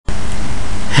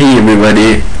Hey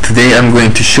everybody, today I'm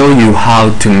going to show you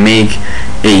how to make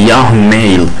a Yahoo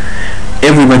Mail.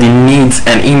 Everybody needs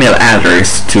an email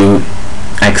address to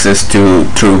access to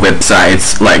through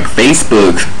websites like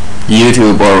Facebook,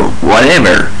 YouTube or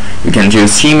whatever. You can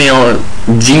choose Gmail,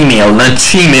 not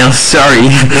Gmail, sorry,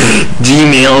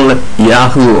 Gmail,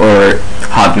 Yahoo or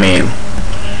Hotmail.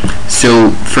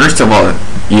 So first of all,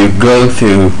 you go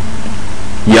to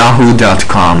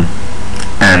yahoo.com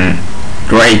and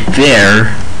right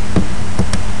there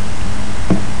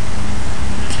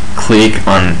click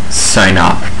on sign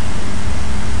up.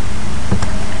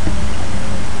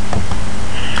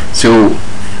 So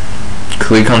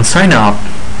click on sign up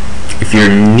if you're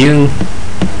new,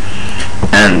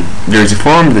 and there's a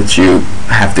form that you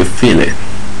have to fill it.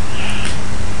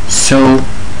 So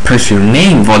press your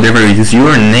name, whatever it is,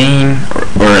 your name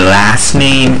or last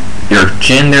name, your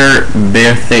gender,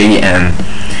 birthday and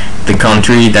the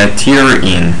country that you're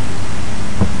in.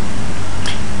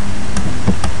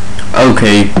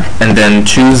 Okay, and then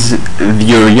choose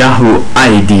your Yahoo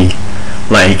ID,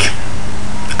 like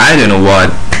I don't know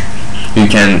what. You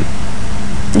can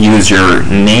use your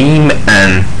name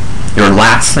and your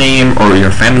last name or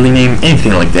your family name,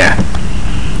 anything like that,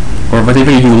 or whatever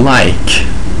you like.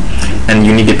 And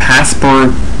you need a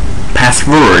password,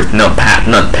 not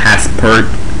passport.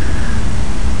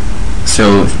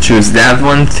 So choose that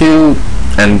one too,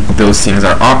 and those things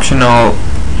are optional.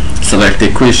 Select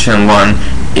the question one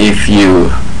if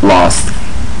you lost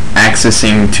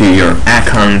accessing to your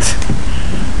account,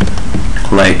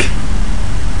 like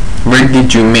where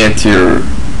did you meet your,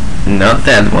 not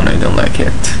that one, I don't like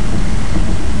it.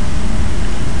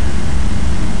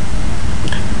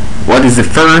 What is the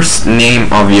first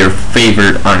name of your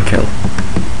favorite uncle?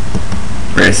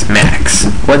 Press Max,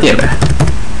 whatever.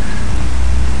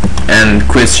 And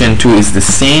question 2 is the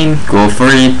same, go for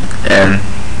it and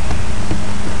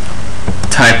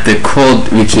type the code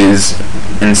which is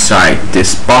inside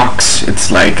this box.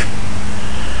 It's like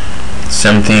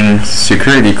something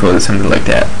security code, something like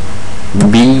that.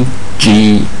 BGBWWB.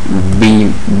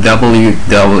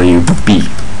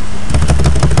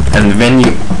 And when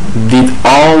you did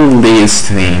all these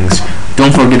things,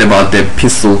 don't forget about the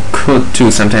pistol code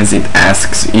too. Sometimes it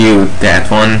asks you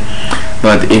that one,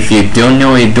 but if you don't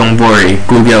know it, don't worry,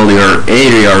 Google your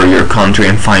area or your country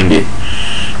and find it.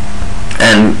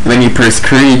 And when you press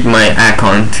create my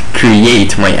account,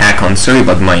 sorry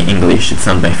about my English, it's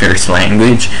not my first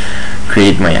language,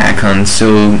 create my account.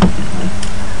 So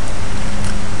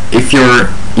if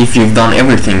you've done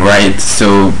everything right,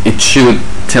 so it should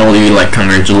tell you like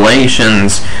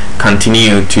congratulations,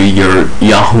 continue to your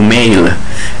Yahoo Mail,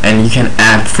 and you can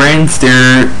add friends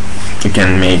there. You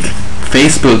can make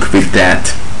Facebook with that,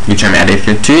 which I'm added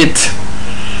to it,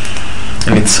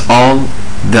 and it's all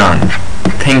done.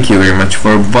 Thank you very much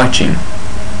for watching.